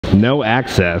No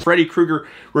access. Freddy Krueger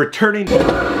returning.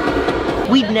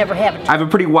 We'd never have it. I have a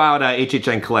pretty wild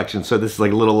HHN collection, so this is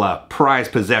like a little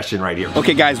prized possession right here.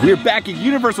 Okay guys, we're back at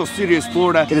Universal Studios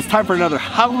Florida. It is time for another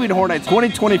Halloween Horror Nights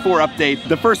 2024 update.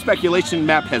 The first speculation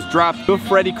map has dropped. Will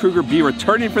Freddy Krueger be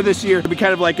returning for this year? It'll be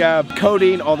kind of like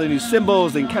coding all the new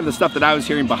symbols and kind of the stuff that I was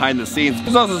hearing behind the scenes.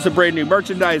 There's also some brand new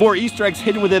merchandise, 4 Easter eggs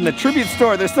hidden within the tribute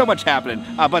store. There's so much happening.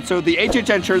 But so the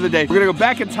HHN shirt of the day, we're gonna go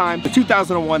back in time to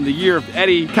 2001, the year of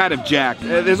Eddie, kind of Jack.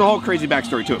 There's a whole crazy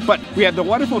backstory to it. But we have the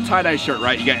wonderful tie-dye shirt,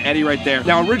 right? You got Eddie right there.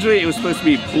 Now originally it was supposed to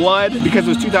be blood. Because it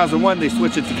was 2001, they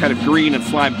switched it to kind of green and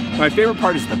slime. My favorite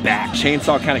part is the back.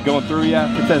 Chainsaw kind of going through you.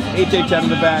 It says HHN in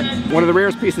the back. One of the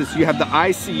rarest pieces, you have the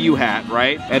ICU hat,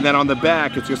 right? And then on the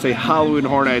back, it's gonna say Halloween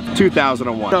Horror Nights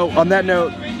 2001. So on that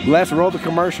note, let's roll the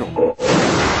commercial.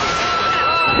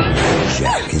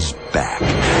 Jack is back,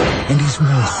 and he's more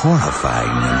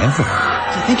horrifying than ever.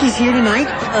 Do you think he's here tonight?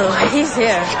 Oh, he's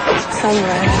here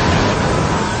somewhere.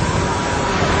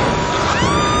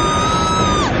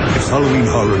 Halloween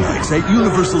Horror Nights at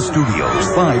Universal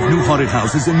Studios. 5 new haunted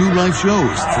houses and new live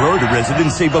shows. Florida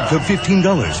residents save up to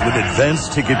 $15 with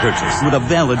advanced ticket purchase with a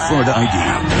valid Florida ID.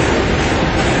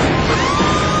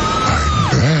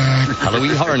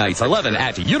 Halloween Horror Nights 11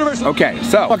 at Universal. Okay,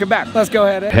 so welcome back. Let's go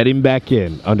ahead. Heading back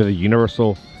in under the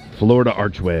Universal Florida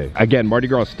Archway. Again, Mardi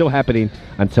Gras is still happening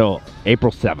until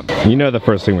April 7th. You know the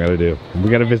first thing we gotta do. We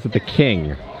gotta visit the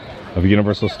king of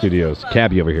Universal Studios,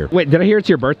 Cabby over here. Wait, did I hear it's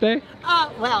your birthday?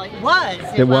 Well, it was.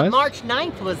 It was? March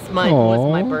 9th was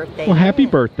my birthday. Well, happy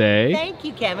birthday. Thank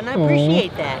you, Kevin. I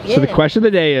appreciate that. Yeah. So the question of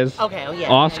the day is, okay, oh, yeah,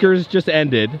 Oscars just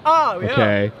ended. Oh, yeah.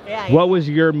 Okay. Yeah, what was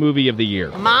your movie of the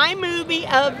year? My movie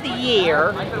of the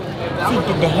year.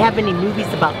 See, did they have any movies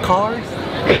about cars?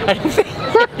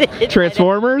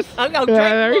 Transformers? Oh, yeah,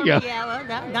 there you go. Yeah,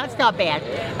 well, that's not bad.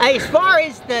 As far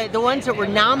as the ones that were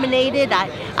nominated,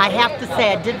 I have to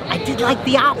say I did like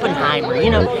the Oppenheimer,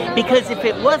 you know, because if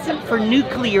it wasn't for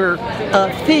nuclear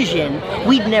fission,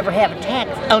 we'd never have a tax.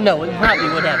 Oh no, we probably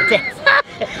would have a tax.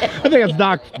 I think it's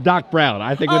Doc Brown.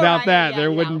 I think without that,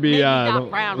 there wouldn't be. Doc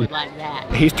Brown would like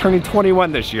that. He's turning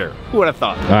 21 this year. Who would have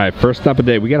thought? All right, first up a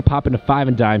day. We got to pop into 5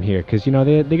 and Dime here because you know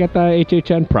they got the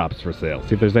HHN props for sale.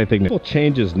 See if there's anything new. Little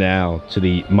changes now to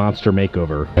the Monster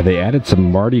Makeover. They added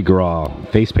some Mardi Gras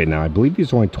face paint now. I believe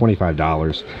these are only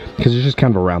 $25 because it's just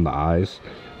kind of around the eyes.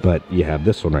 But you have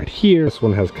this one right here. This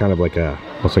one has kind of like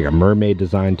looks like a mermaid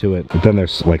design to it. But then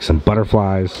there's like some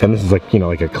butterflies. And this is like, you know,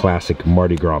 like a classic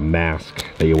Mardi Gras mask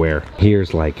that you wear.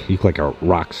 Here's like, you look like a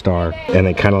rock star. And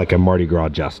then kind of like a Mardi Gras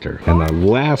jester. And the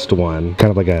last one,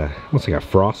 kind of like almost like a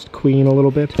frost queen a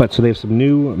little bit. But so they have some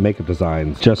new makeup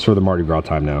designs just for the Mardi Gras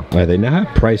time now. All right, they now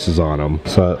have prices on them.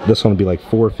 So this one would be like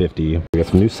 $4.50. We got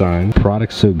some new sign.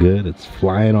 Product's so good, it's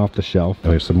flying off the shelf.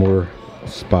 And there's some more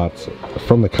spots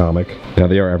from the comic. Now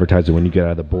they are advertising when you get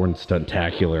out of the Born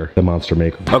Stuntacular, the Monster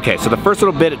Maker. Okay, so the first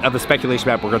little bit of the speculation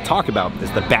map we're going to talk about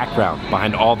is the background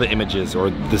behind all the images or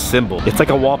the symbol. It's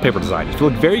like a wallpaper design. If you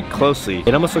look very closely,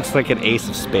 it almost looks like an ace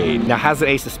of spade. Now, how does the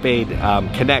ace of spade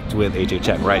connect with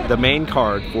HHN, right? The main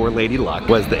card for Lady Luck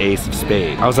was the ace of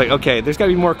spade. I was like, okay, there's got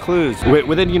to be more clues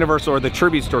within Universal or the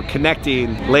tribute store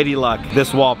connecting Lady Luck,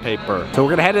 this wallpaper. So we're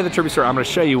going to head to the tribute store. I'm going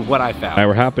to show you what I found. All right,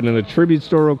 we're hopping in the tribute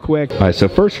store real quick. All right, so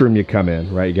first room you come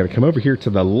in, right? You got to come over here to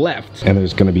the left, and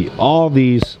there's going to be all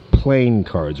these playing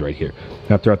cards right here.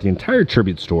 Now, throughout the entire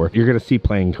tribute store, you're going to see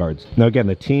playing cards. Now, again,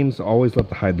 the teams always love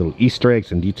to hide little Easter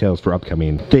eggs and details for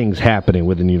upcoming things happening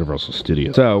within Universal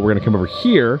Studios. So we're going to come over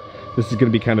here. This is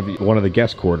going to be kind of one of the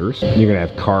guest quarters. You're going to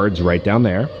have cards right down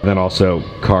there. And then also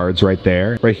cards right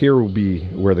there. Right here will be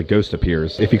where the ghost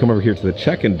appears. If you come over here to the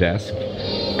check-in desk,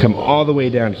 come all the way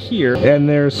down here, and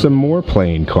there's some more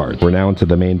playing cards. We're now into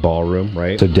the main ballroom,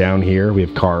 right? So down here, we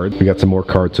have cards. We got some more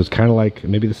cards. So it's kind of like,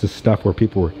 maybe this is stuff where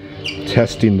people were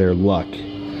testing their luck,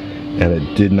 and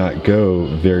it did not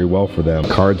go very well for them.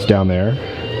 Cards down there.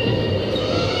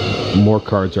 More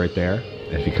cards right there.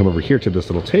 If you come over here to this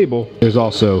little table, there's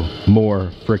also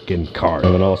more frickin' cards.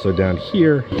 And then also down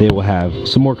here, they will have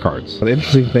some more cards. The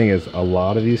interesting thing is a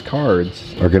lot of these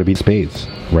cards are gonna be spades.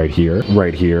 Right here,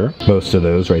 most of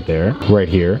those right there, right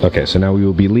here. Okay, so now we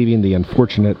will be leaving the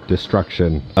unfortunate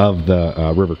destruction of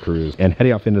the river cruise and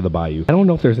heading off into the bayou. I don't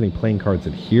know if there's any playing cards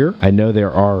in here. I know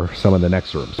there are some in the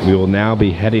next rooms. We will now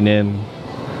be heading in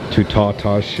to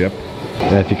Tata's ship.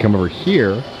 And if you come over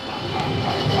here,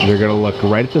 you're gonna look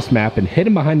right at this map, and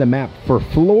hidden behind the map for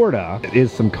Florida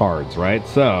is some cards, right?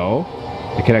 So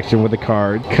the connection with the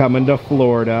card. Coming to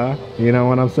Florida, you know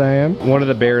what I'm saying? One of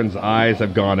the Baron's eyes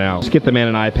have gone out. Just get the man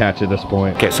an eye patch at this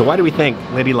point. Okay, so why do we think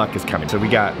Lady Luck is coming? So we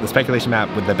got the speculation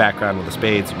map with the background with the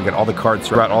spades. We got all the cards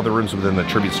throughout all the rooms within the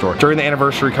tribute store. During the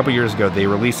anniversary a couple years ago, they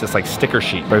released this like sticker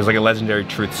sheet. It was like a Legendary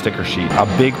Truth sticker sheet. A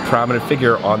big prominent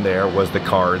figure on there was the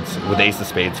cards with Ace of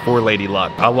Spades for Lady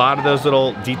Luck. A lot of those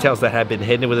little details that had been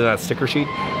hidden within that sticker sheet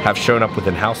have shown up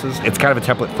within houses. It's kind of a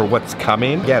template for what's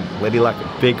coming. Again, Lady Luck,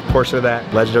 a big portion of that.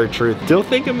 Legendary Truth. Still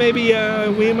thinking maybe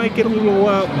we might get a little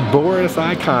Boris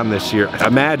Icon this year.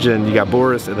 Imagine you got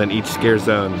Boris and then each scare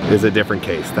zone is a different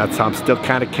case. That's how I'm still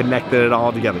kind of connecting it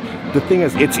all together. The thing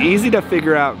is, it's easy to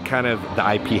figure out kind of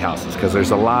the IP houses because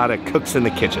there's a lot of cooks in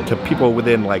the kitchen. To people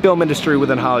within like film industry,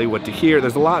 within Hollywood to hear,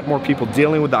 there's a lot more people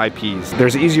dealing with the IPs.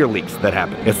 There's easier leaks that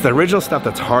happen. It's the original stuff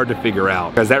that's hard to figure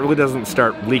out because that really doesn't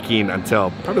start leaking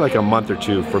until probably like a month or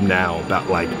two from now about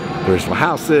like the original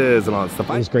houses and all that stuff.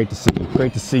 It's great to see you.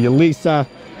 Great to see you, Lisa.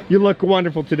 You look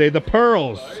wonderful today. The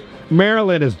pearls.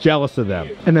 Marilyn is jealous of them.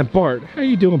 And then Bart, how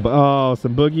you doing? Oh,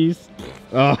 some boogies.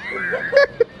 Oh.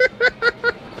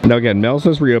 Now again, Mel's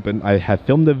has reopened. I have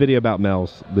filmed a video about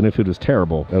Mel's. The new food was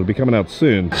terrible. It'll be coming out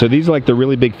soon. So these are like the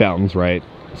really big fountains, right?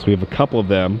 So we have a couple of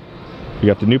them. We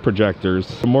got the new projectors,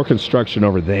 some more construction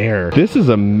over there. This is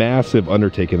a massive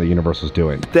undertaking that Universal's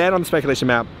doing. Then on the speculation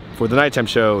map, for the nighttime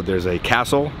show, there's a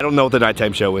castle. I don't know what the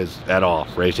nighttime show is at all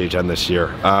for HHN this year.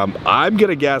 I'm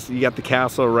gonna guess you got the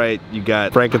castle, right? You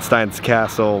got Frankenstein's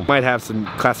castle. Might have some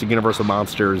classic Universal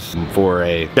monsters for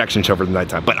a action show for the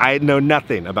nighttime. But I know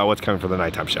nothing about what's coming for the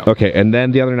nighttime show. Okay, and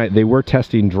then the other night, they were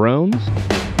testing drones.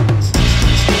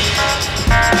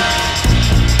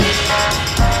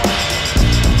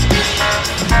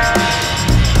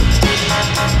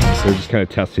 They're just kind of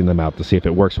testing them out to see if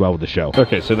it works well with the show.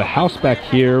 Okay, so the house back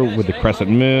here with the crescent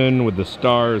moon, with the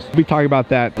stars. We'll be talking about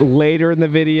that later in the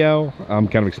video. I'm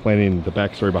kind of explaining the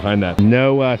backstory behind that.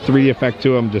 No 3D effect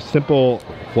to them, just simple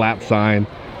flat sign.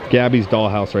 Gabby's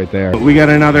dollhouse right there. We got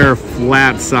another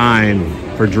flat sign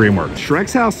for DreamWorks.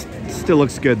 Shrek's house still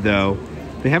looks good though.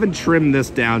 They haven't trimmed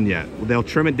this down yet. They'll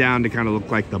trim it down to kind of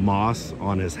look like the moss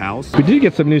on his house. We did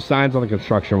get some new signs on the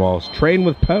construction walls. Train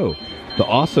with Poe. The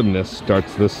awesomeness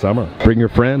starts this summer. Bring your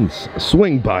friends.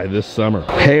 Swing by this summer.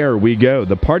 Here we go.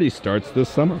 The party starts this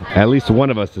summer. At least one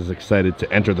of us is excited to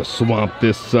enter the swamp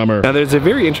this summer. Now there's a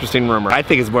very interesting rumor. I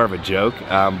think it's more of a joke,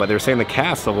 but they're saying the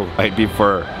castle might be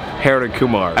for Harold and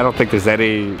Kumar. I don't think there's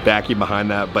any backing behind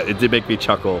that, but it did make me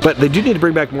chuckle. But they do need to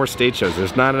bring back more stage shows.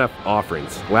 There's not enough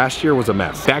offerings. Last year was a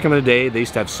mess. Back in the day, they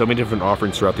used to have so many different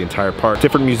offerings throughout the entire park.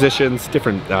 Different musicians,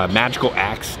 different magical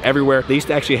acts everywhere. They used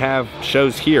to actually have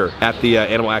shows here at the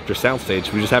Animal Actor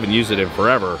Soundstage. We just haven't used it in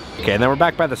forever. Okay, and then we're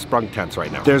back by the sprung tents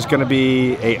right now. There's gonna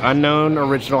be a unknown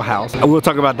original house. We'll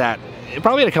talk about that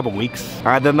probably in a couple weeks. All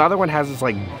right, then the other one has this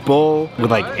like bull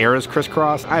with like arrows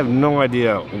crisscross. I have no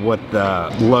idea what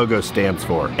the logo stands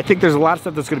for. I think there's a lot of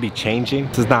stuff that's gonna be changing.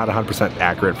 This is not 100%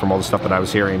 accurate from all the stuff that I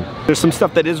was hearing. There's some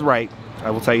stuff that is right. I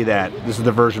will tell you that. This is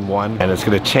the version 1, and it's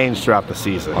going to change throughout the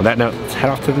season. On that note, let's head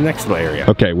off to the next little area.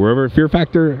 Okay, we're over at Fear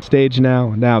Factor stage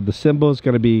now. Now, the symbol is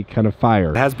going to be kind of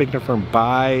fire. It has been confirmed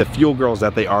by the Fuel Girls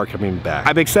that they are coming back.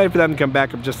 I'm excited for them to come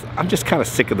back. I'm just kind of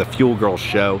sick of the Fuel Girls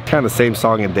show. Kind of the same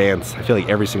song and dance, I feel like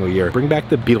every single year. Bring back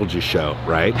the Beetlejuice show,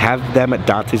 right? Have them at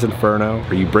Dante's Inferno.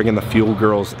 Are you bringing the Fuel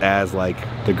Girls as like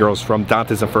the girls from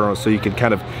Dante's Inferno so you can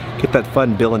kind of get that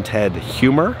fun Bill and Ted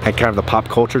humor and kind of the pop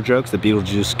culture jokes that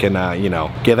Beetlejuice can, you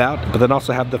know, give out, but then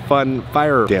also have the fun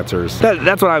fire dancers.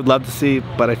 That's what I'd love to see,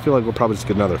 but I feel like we'll probably just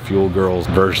get another Fuel Girls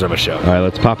version of a show. All right,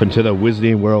 let's pop into the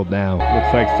Wizarding World now.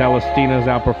 Looks like Celestina's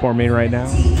outperforming right now.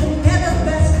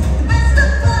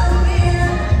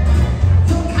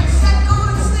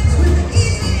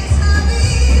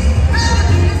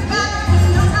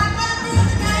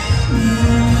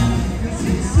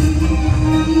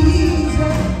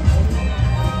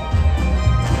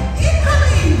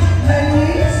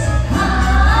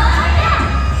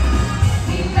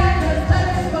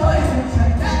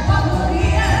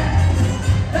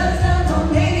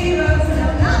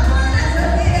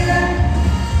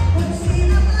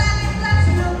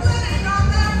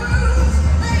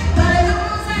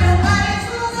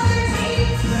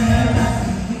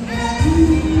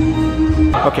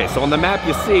 Okay, so on the map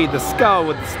you see the skull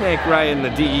with the snake, right, and the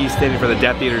DE standing for the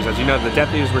Death Eaters. As you know, the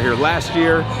Death Eaters were here last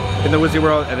year in the Wizarding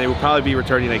World, and they will probably be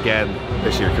returning again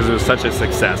this year because it was such a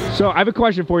success. So I have a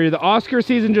question for you. The Oscar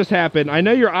season just happened. I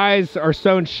know your eyes are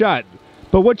sewn shut,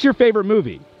 but what's your favorite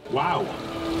movie? Wow.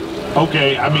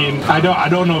 Okay, I mean, I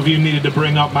don't know if you needed to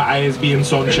bring up my eyes being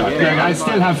sewn shut. Like, I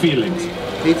still have feelings.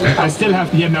 I still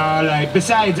have, you know, like,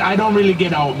 besides, I don't really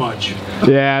get out much.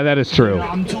 Yeah, that is true. You know,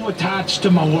 I'm too attached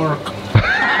to my work.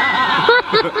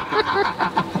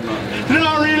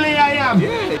 No, really, I am.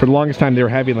 For the longest time, they were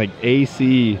having like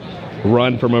AC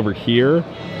run from over here,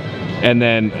 and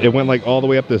then it went like all the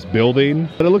way up this building.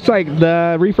 But it looks like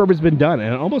the refurb has been done,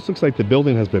 and it almost looks like the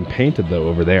building has been painted though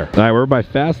over there. All right, we're by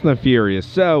Fast and the Furious.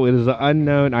 So it is an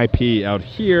unknown IP out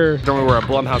here. Don't know where our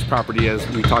Blumhouse property is.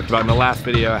 We talked about in the last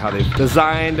video how they've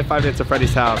designed 5 Nights at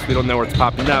Freddy's house. We don't know where it's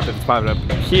popping up, if it's popping up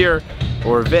here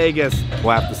or Vegas.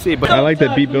 We'll have to see. But I like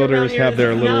that Beat Builders have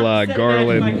their little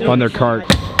garland on their cart.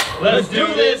 Let's do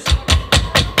this.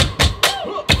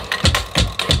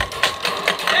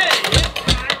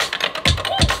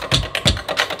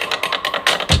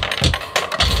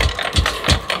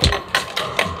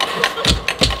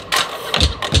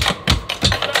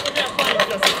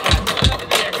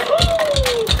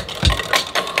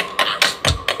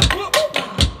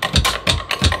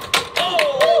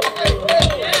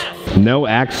 No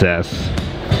access.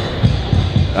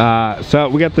 So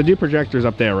we got the new projectors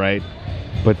up there, right?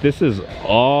 But this is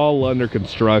all under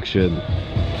construction.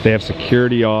 They have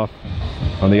security off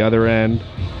on the other end.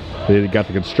 They got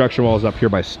the construction walls up here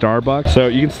by Starbucks. So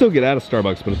you can still get out of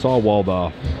Starbucks, but it's all walled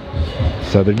off.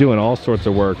 So they're doing all sorts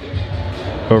of work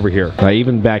over here.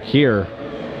 Even back here,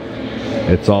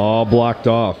 it's all blocked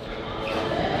off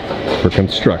for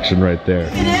construction right there.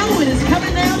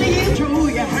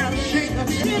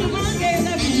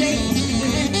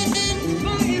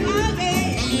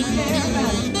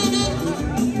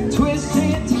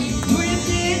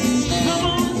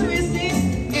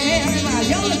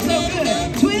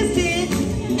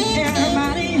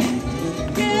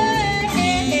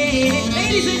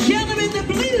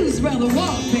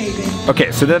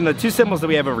 Okay, so then the two symbols that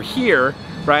we have over here,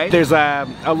 right? There's a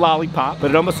lollipop,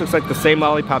 but it almost looks like the same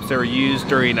lollipops that were used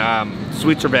during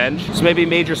Sweet's Revenge. So maybe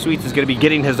Major Sweets is gonna be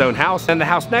getting his own house. And the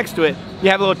house next to it, you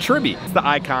have a little Tribby. It's the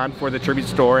icon for the Tribby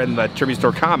store and the Tribby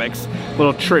store comics,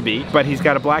 little Tribby, but he's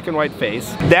got a black and white face.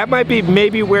 That might be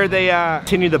maybe where they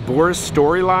continue the Boris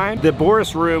storyline. The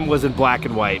Boris room was in black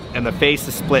and white, and the face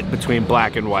is split between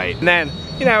black and white. And then,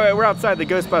 you know, we're outside the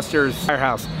Ghostbusters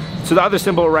firehouse. So the other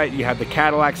symbol, right, you have the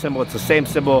Cadillac symbol. It's the same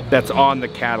symbol that's on the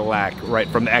Cadillac, right,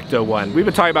 from the Ecto one. We've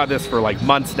been talking about this for like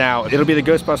months now. It'll be the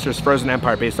Ghostbusters Frozen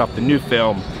Empire based off the new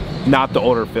film, not the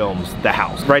older films, the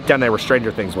house. Right down there where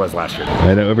Stranger Things was last year.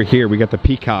 And over here, we got the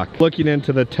peacock looking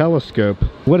into the telescope.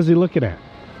 What is he looking at?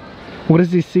 What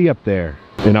does he see up there?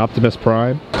 An Optimus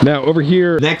Prime. Now over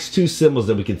here, next two symbols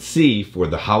that we can see for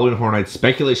the Halloween Horror Nights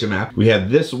speculation map, we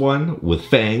have this one with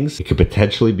fangs. It could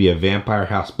potentially be a vampire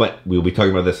house, but we'll be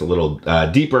talking about this a little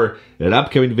deeper in an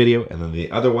upcoming video. And then the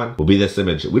other one will be this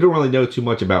image. We don't really know too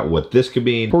much about what this could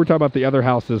mean. Before we talk about the other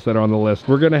houses that are on the list,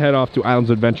 we're gonna head off to Islands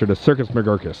of Adventure to Circus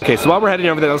McGurkus. Okay, so while we're heading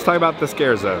over there, let's talk about the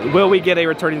scare zone. Will we get a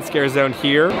returning scare zone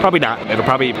here? Probably not. It'll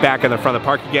probably be back in the front of the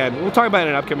park again. We'll talk about it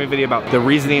in an upcoming video about the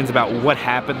reasonings about what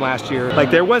happened last year.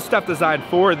 Like, there was stuff designed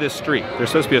for this street. There's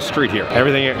supposed to be a street here.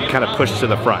 Everything kind of pushed to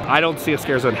the front. I don't see a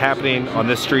scare zone happening on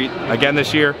this street again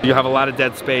this year. You have a lot of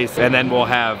dead space, and then we'll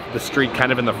have the street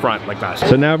kind of in the front like last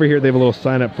year. So now over here, they have a little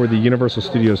sign up for the Universal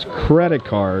Studios credit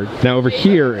card. Now over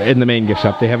here in the main gift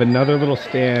shop, they have another little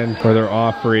stand where they're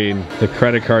offering the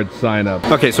credit card sign up.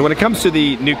 Okay, so when it comes to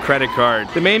the new credit card,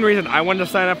 the main reason I wanted to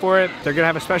sign up for it, they're gonna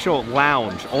have a special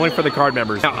lounge only for the card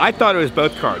members. Now, I thought it was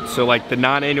both cards. So like the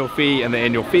non-annual fee and the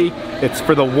annual fee, it's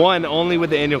for the one only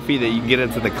with the annual fee that you can get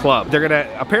into the club. They're gonna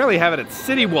apparently have it at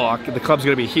City Walk. The club's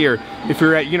gonna be here. If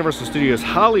you're at Universal Studios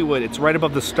Hollywood, it's right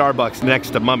above the Starbucks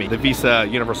next to Mummy. The Visa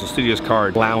Universal Studios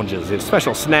card lounges. They have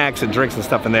special snacks and drinks and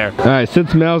stuff in there. All right,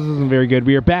 since Mel's isn't very good,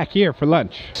 we are back here for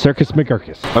lunch. Circus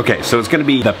McGurkus. Okay, so it's gonna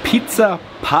be the pizza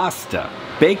pasta.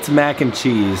 Baked mac and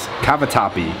cheese,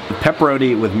 cavatappi,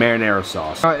 pepperoni with marinara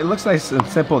sauce. It looks nice and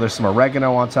simple. There's some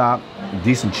oregano on top,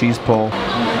 decent cheese pull.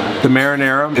 The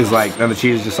marinara is like, and the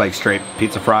cheese is just like straight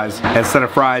pizza fries. And instead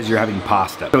of fries, you're having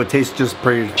pasta. So it tastes just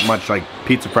pretty much like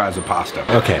pizza fries with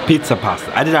pasta. Okay, pizza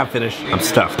pasta. I did not finish. I'm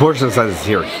stuffed. Portion sizes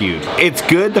here are huge. It's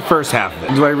good the first half of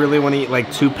it. Do I really want to eat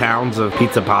like 2 pounds of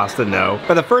pizza pasta? No.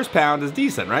 But the first pound is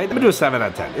decent, right? I'm gonna do a 7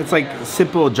 out of 10. It's like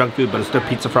simple junk food, but it's still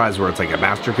pizza fries where it's like a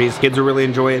masterpiece. Kids will really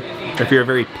enjoy it. If you're a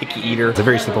very picky eater, it's a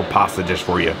very simple pasta dish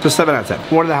for you. So 7 out of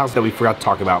 10. One of the houses that we forgot to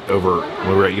talk about over when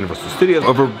we were at Universal Studios,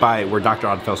 over by where Dr.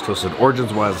 Oddfellows Ghostbusters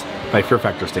Origins was by Fear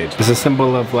Factor stage. It's a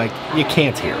symbol of like, you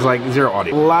can't hear. It's like zero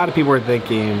audio. A lot of people are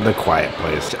thinking The Quiet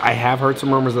Place. I have heard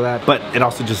some rumors of that, but it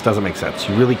also just doesn't make sense.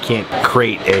 You really can't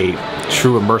create a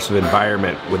true immersive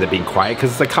environment with it being quiet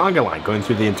because it's a conga line going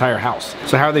through the entire house.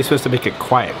 So how are they supposed to make it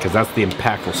quiet? Because that's the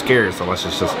impactful scares, unless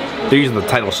it's just, they're using the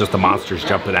title, it's just the monsters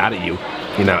jumping out at you,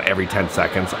 you know, every 10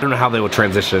 seconds. I don't know how they will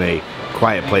transition a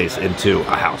quiet place into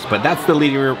a house, but that's the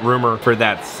leading rumor for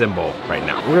that symbol right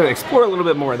now. We're gonna explore a little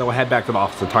bit more and then we'll head back to the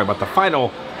office and talk about the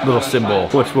final little symbol,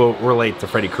 which will relate to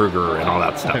Freddy Krueger and all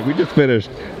that stuff. Okay, we just finished.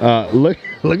 Look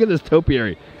at this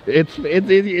topiary. It's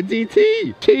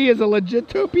E.T. T is a legit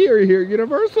topiary here at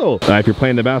Universal. If you're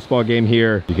playing the basketball game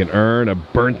here, you can earn a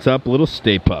burnt up little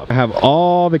Stay Puft. I have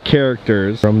all the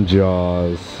characters from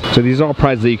Jaws. So these are all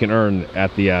prizes that you can earn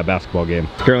at the basketball game.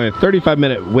 It's currently a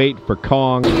 35-minute wait for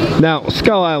Kong. Now,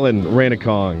 Skull Island Reign of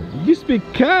Kong used to be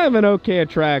kind of an okay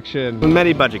attraction.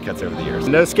 Many budget cuts over the years.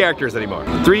 No characters anymore.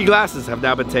 3D glasses have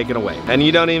now been taken away. And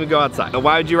you don't even go outside.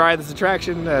 Why would you ride this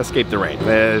attraction? Escape the rain.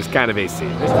 There's kind of AC.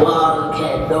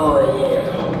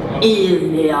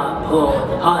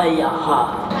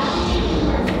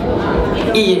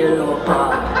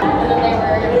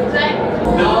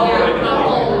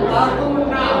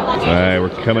 Alright, we're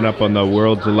coming up on the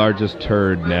world's largest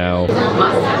turd now. You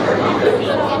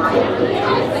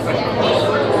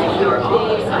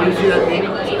see that thing?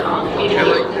 Yeah,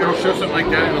 like, it'll show something like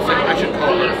that and it'll say, I should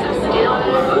call it.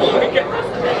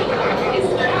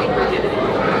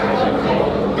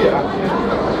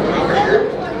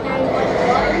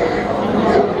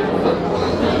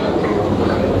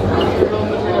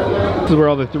 This is where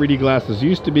all the 3D glasses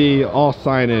used to be. All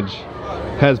signage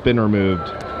has been removed.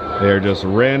 They're just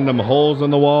random holes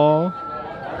in the wall.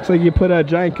 Looks like you put a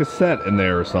giant cassette in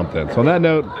there or something. So on that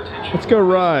note, let's go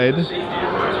ride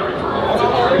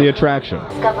the attraction.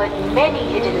 Discovered many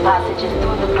hidden passages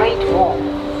through the Great Wall.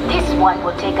 This one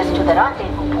will take us to the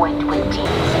rendezvous point with T.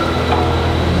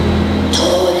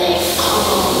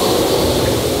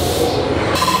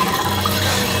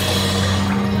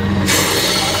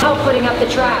 Help putting up the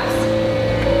traps.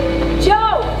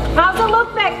 Joe, how's it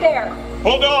look back there?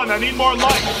 Hold on, I need more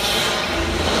light.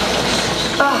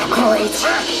 Oh, great.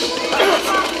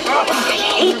 I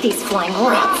hate these flying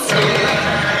rats.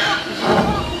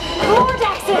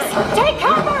 Vortexes! Take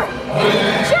cover!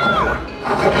 Joe!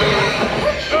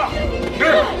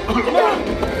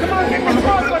 Come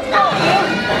on, let's go!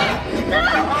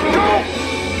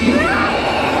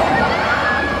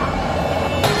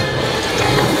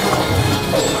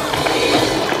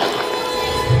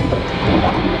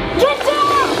 Get down!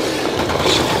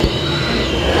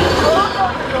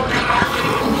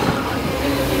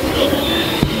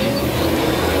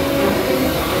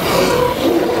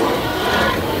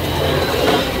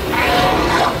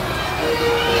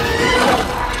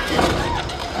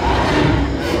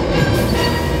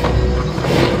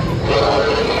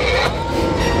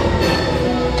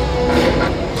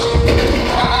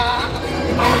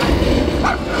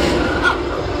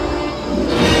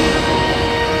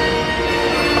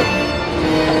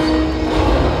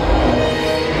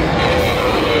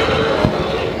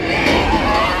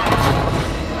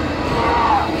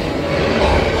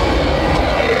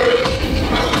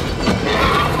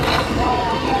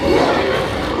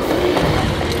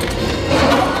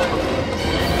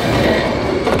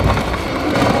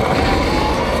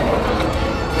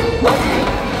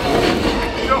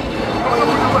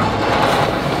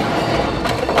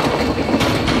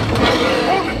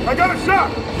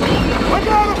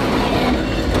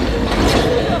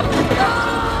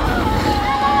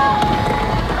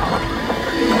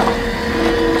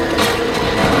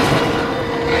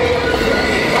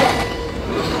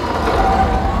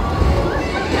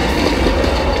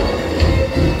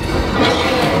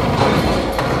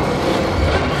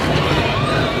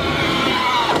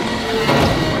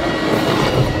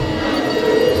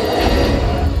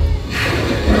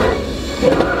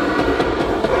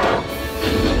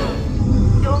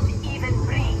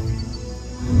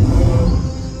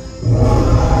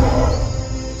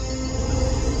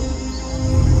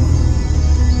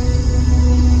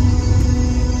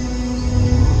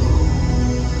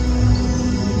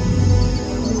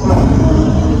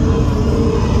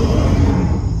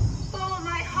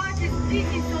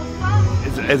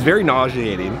 It's very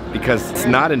nauseating because it's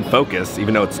not in focus,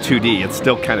 even though it's 2D, it's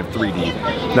still kind of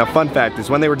 3D. Now, fun fact is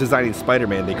when they were designing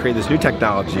Spider-Man, they created this new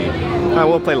technology.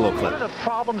 We'll play a little clip. One of the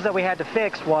problems that we had to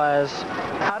fix was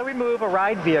how do we move a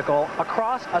ride vehicle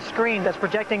across a screen that's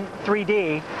projecting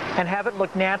 3D and have it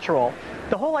look natural?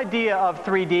 The whole idea of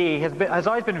 3D has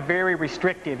always been very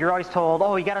restrictive. You're always told,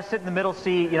 oh, you got to sit in the middle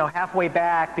seat, you know, halfway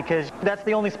back, because that's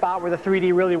the only spot where the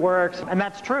 3D really works. And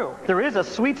that's true. There is a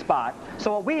sweet spot.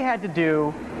 So what we had to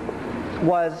do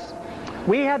was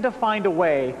we had to find a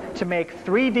way to make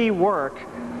 3D work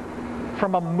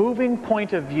from a moving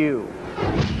point of view.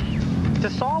 To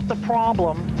solve the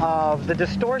problem of the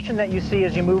distortion that you see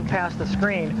as you move past the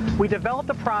screen, we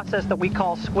developed a process that we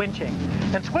call squinching.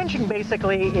 And squinching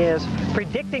basically is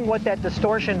predicting what that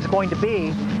distortion is going to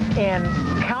be and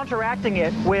counteracting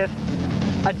it with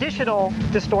additional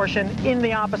distortion in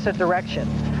the opposite direction.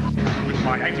 With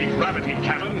my anti-gravity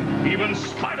cannon, even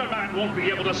Spider-Man won't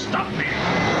be able to stop me.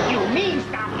 You mean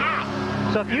stop us?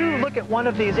 So if you look at one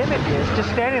of these images, just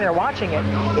standing there watching it,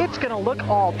 it's going to look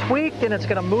all tweaked, and it's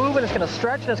going to move, and it's going to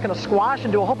stretch, and it's going to squash,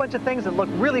 and do a whole bunch of things that look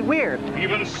really weird.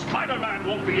 Even Spider-Man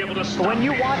won't be able to stop me. When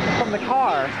you watch it from the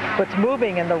car, it's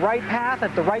moving in the right path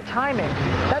at the right timing,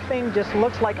 that thing just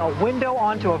looks like a window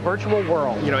onto a virtual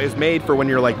world. You know, it's made for when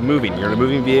you're like moving. You're in a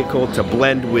moving vehicle to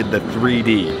blend with the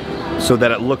 3D. So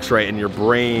that it looks right and your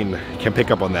brain can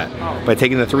pick up on that. By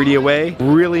taking the 3D away,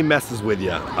 really messes with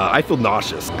you. I feel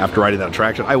nauseous after riding that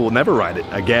attraction. I will never ride it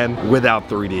again without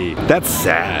 3D. That's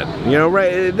sad. You know,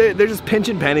 right? They're just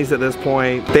pinching pennies at this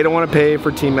point. They don't want to pay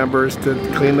for team members to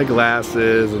clean the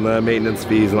glasses and the maintenance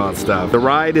fees and all that stuff. The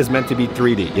ride is meant to be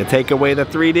 3D. You take away the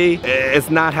 3D, it's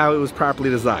not how it was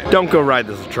properly designed. Don't go ride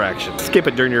this attraction. Skip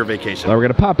it during your vacation. We're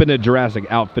gonna pop into Jurassic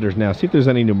Outfitters now, see if there's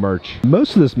any new merch.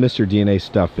 Most of this Mr. DNA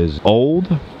stuff is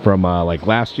old from like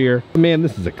last year. Man,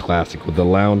 this is a classic with the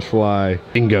Loungefly,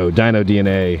 Bingo, Dino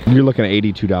DNA. You're looking at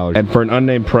 $82. And for an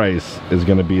unnamed price is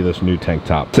gonna be this new tank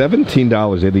top.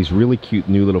 $17. They have these really cute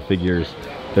new little figures.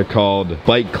 They're called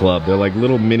Bike Club. They're like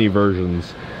little mini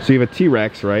versions. So you have a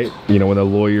T-Rex, right? You know, when the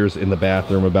lawyer's in the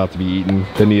bathroom about to be eaten.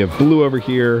 Then you have Blue over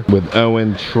here with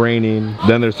Owen training.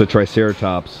 Then there's the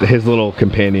Triceratops. His little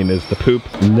companion is the Poop.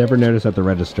 Never noticed at the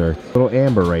register. Little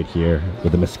Amber right here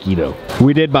with the mosquito.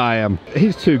 We did buy him.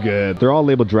 He's too good. They're all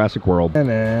labeled Jurassic World.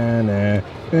 And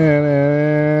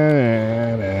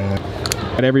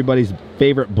everybody's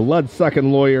favorite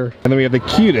blood-sucking lawyer. And then we have the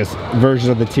cutest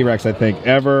version of the T-Rex, I think,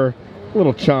 ever.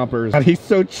 Little chompers. God, he's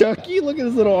so chunky. Look at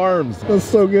his little arms. That's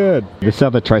so good. This is how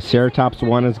the Triceratops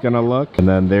one is gonna look. And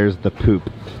then there's the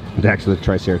Poop next to the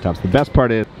Triceratops. The best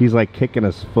part is he's like kicking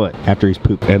his foot after he's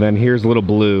pooped. And then here's little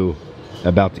Blue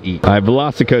about to eat.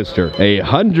 Velocicoaster, a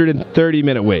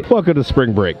 130-minute wait. Welcome to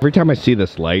spring break. Every time I see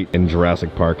this light in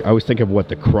Jurassic Park, I always think of what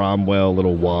the Cromwell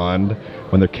little wand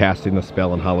when they're casting the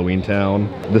spell in Halloween Town.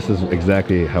 This is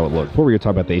exactly how it looks. Before we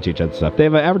talk about the HHN stuff, they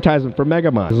have an advertisement for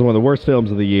Megamon. This is one of the worst films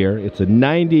of the year. It's a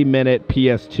 90-minute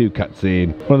PS2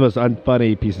 cutscene. One of the most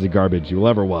unfunny pieces of garbage you'll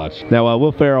ever watch. Now,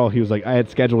 Will Ferrell, he was like, I had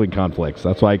scheduling conflicts.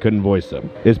 That's why I couldn't voice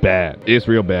him. It's bad. It's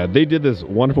real bad. They did this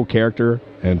wonderful character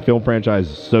and film franchise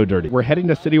is so dirty. We're heading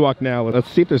to City Walk now. Let's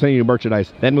see if there's any new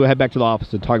merchandise. Then we'll head back to the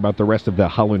office and talk about the rest of the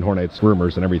Halloween Horror Nights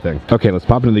rumors and everything. Okay, let's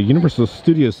pop into the Universal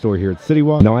Studios store here at City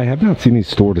Walk. No, I have not seen these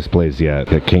store displays yet.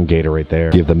 Got King Gator right there.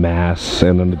 You have the masks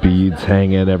and then the beads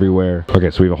hanging everywhere.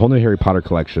 Okay, so we have a whole new Harry Potter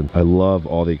collection. I love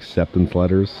all the acceptance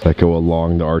letters that go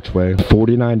along the archway.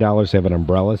 $49, they have an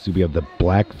umbrella. So we have the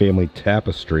Black Family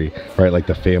Tapestry, right, like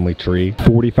the family tree.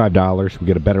 $45, we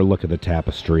get a better look at the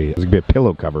tapestry. There's gonna be a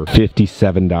pillow cover.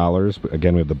 $57.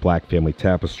 Again, we have the Black Family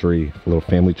Tapestry, a little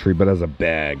family tree, but as a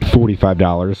bag.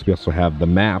 $45. We also have the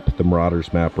map, the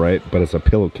Marauders map, right? But it's a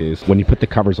pillowcase. When you put the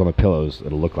covers on the pillows,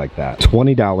 it'll look like that.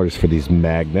 $20 for these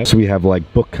magnets. So we have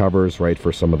like book covers, right,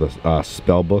 for some of the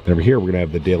spell book. And over here, we're gonna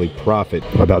have the Daily Prophet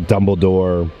about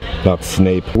Dumbledore, about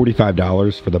Snape.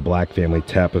 $45 for the Black Family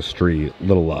Tapestry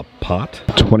little pot.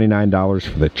 $29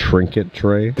 for the trinket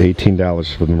tray.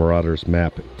 $18 for the Marauders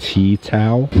map tea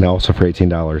towel. And also for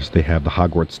 $18, they have the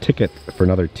Hogwarts ticket for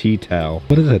another tea towel.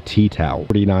 What is a tea towel?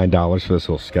 $49 for this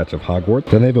little sketch of Hogwarts.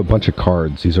 Then they have a bunch of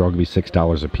cards. These are all gonna be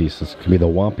 $6 a piece. This could be the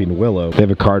Whomping Willow. They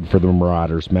have a card for the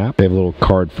Marauders map. They have a little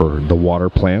card for the water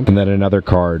plant. And then another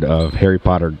card of Harry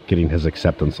Potter getting his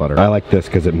acceptance letter. I like this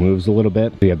because it moves a little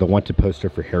bit. We have the wanted poster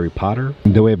for Harry Potter.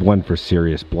 And then we have one for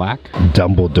Sirius Black.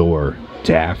 Dumbledore.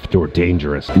 Daft or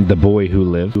dangerous. The boy who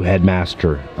lived,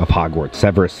 headmaster of Hogwarts,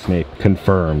 Severus Snape,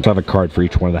 confirmed. So I have a card for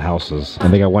each one of the houses.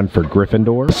 And they got one for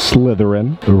Gryffindor,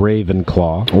 Slytherin,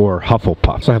 Ravenclaw, or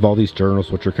Hufflepuff. So I have all these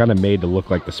journals, which are kind of made to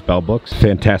look like the spell books.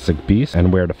 Fantastic Beasts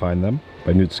and Where to Find Them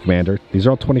by Newt Scamander. These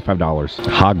are all $25.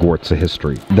 Hogwarts, a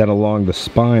history. Then along the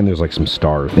spine, there's like some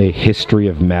stars. A History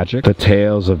of Magic, The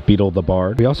Tales of Beetle the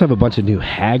Bard. We also have a bunch of new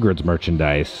Hagrid's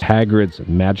merchandise. Hagrid's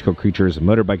Magical Creatures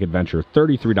Motorbike Adventure,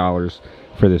 $33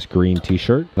 for this green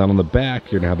t-shirt. Then on the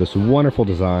back, you're gonna have this wonderful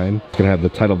design. It's gonna have the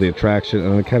title of the attraction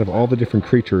and then kind of all the different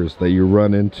creatures that you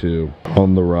run into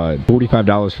on the ride.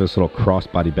 $45 for this little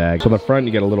crossbody bag. So on the front,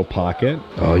 you get a little pocket.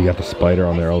 Oh, you got the spider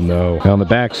on there, oh no. And on the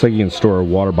back, so you can store a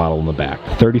water bottle in the back.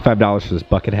 $35 for this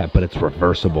bucket hat, but it's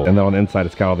reversible. And then on the inside,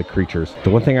 it's got all the creatures.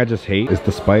 The one thing I just hate is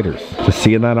the spiders. Just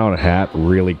seeing that on a hat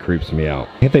really creeps me out.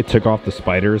 If they took off the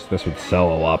spiders, this would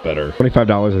sell a lot better.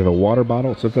 $25 of a water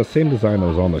bottle. So it's the same design that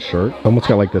was on the shirt. Almost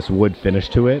got like this wood finish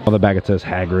to it. On the back, it says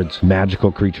Hagrid's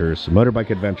Magical Creatures Motorbike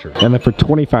Adventure. And then for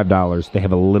 $25, they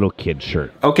have a little kid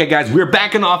shirt. Okay guys, we're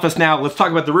back in the office now. Let's talk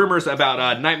about the rumors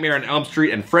about Nightmare on Elm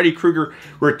Street and Freddy Krueger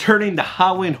returning to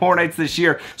Halloween Horror Nights this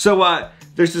year. So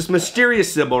there's this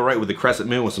mysterious symbol, right, with the crescent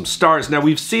moon with some stars. Now,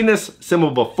 we've seen this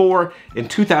symbol before in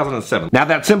 2007. Now,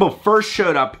 that symbol first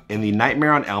showed up in the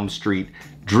Nightmare on Elm Street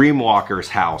Dreamwalker's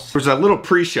house. There's a little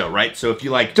pre-show, right? So if you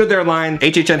like stood there in line,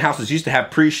 HHN houses used to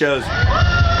have pre-shows.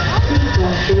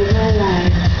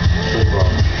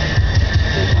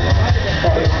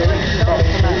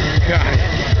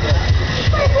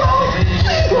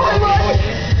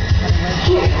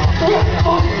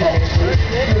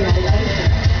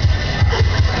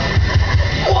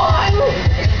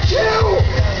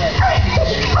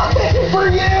 For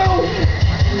you!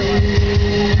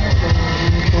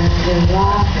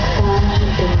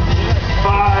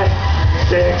 5,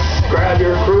 6, grab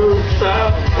your crew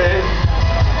stuff and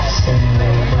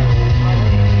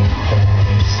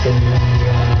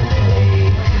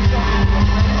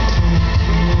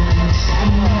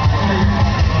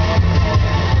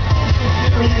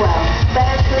sleep well.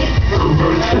 Better sleep.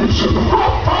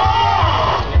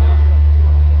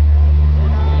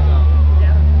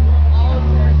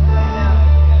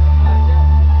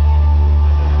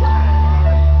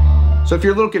 So if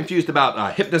you're a little confused about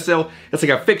Hypnosil, it's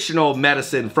like a fictional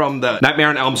medicine from the Nightmare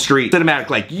on Elm Street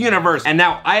cinematic universe. And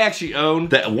now I actually own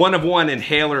the one-of-one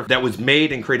inhaler that was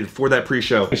made and created for that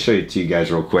pre-show. Let me show it to you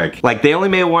guys real quick. Like they only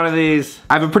made one of these.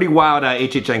 I have a pretty wild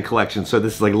HHN collection, so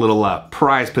this is like a little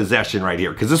prized possession right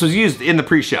here because this was used in the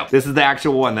pre-show. This is the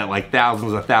actual one that like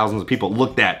thousands of people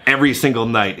looked at every single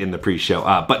night in the pre-show.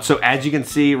 But so as you can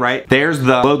see, right, there's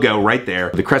the logo right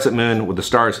there, the crescent moon with the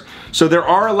stars. So there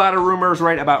are a lot of rumors,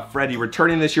 right, about Freddy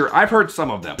returning this year. I've heard some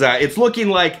of them. It's looking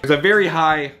like there's a very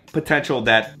high potential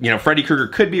that, you know, Freddy Krueger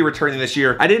could be returning this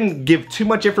year. I didn't give too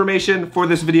much information for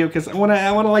this video because I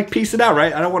wanna like piece it out,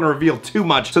 right? I don't wanna reveal too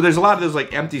much. So there's a lot of those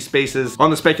like empty spaces on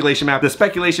the speculation map. The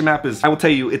speculation map is, I will tell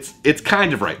you, it's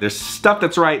kind of right. There's stuff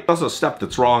that's right, also stuff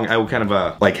that's wrong. I will kind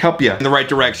of like help you in the right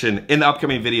direction in the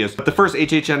upcoming videos. But the first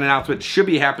HHN announcement should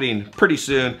be happening pretty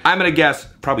soon. I'm gonna guess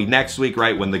probably next week,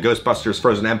 right, when the Ghostbusters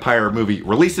Frozen Empire movie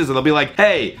releases, and they'll be like,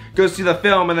 hey, go see the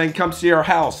film and then come see our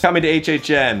house. Coming to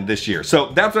HHN this year.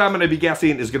 So that's what I'm gonna be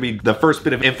guessing is gonna be the first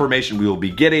bit of information we will be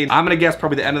getting. I'm gonna guess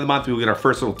probably the end of the month we will get our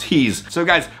first little tease. So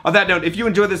guys, on that note, if you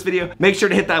enjoyed this video, make sure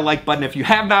to hit that like button. If you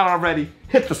have not already,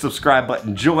 hit the subscribe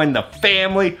button, join the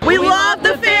family. We love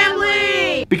the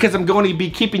family! Because I'm going to be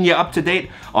keeping you up to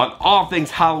date on all things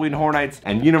Halloween Horror Nights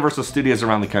and Universal Studios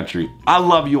around the country. I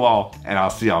love you all, and I'll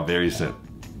see y'all very soon.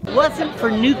 Wasn't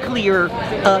for nuclear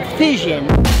fission.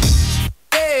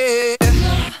 Hey,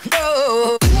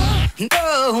 no,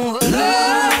 no,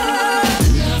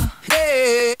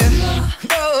 hey,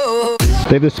 no.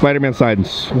 They have this Spider-Man side and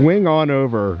swing on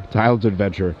over to Island's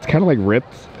Adventure. It's kind of like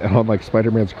ripped, and on like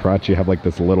Spider-Man's crotch you have like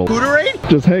this little Booterate?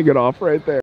 just hanging off right there.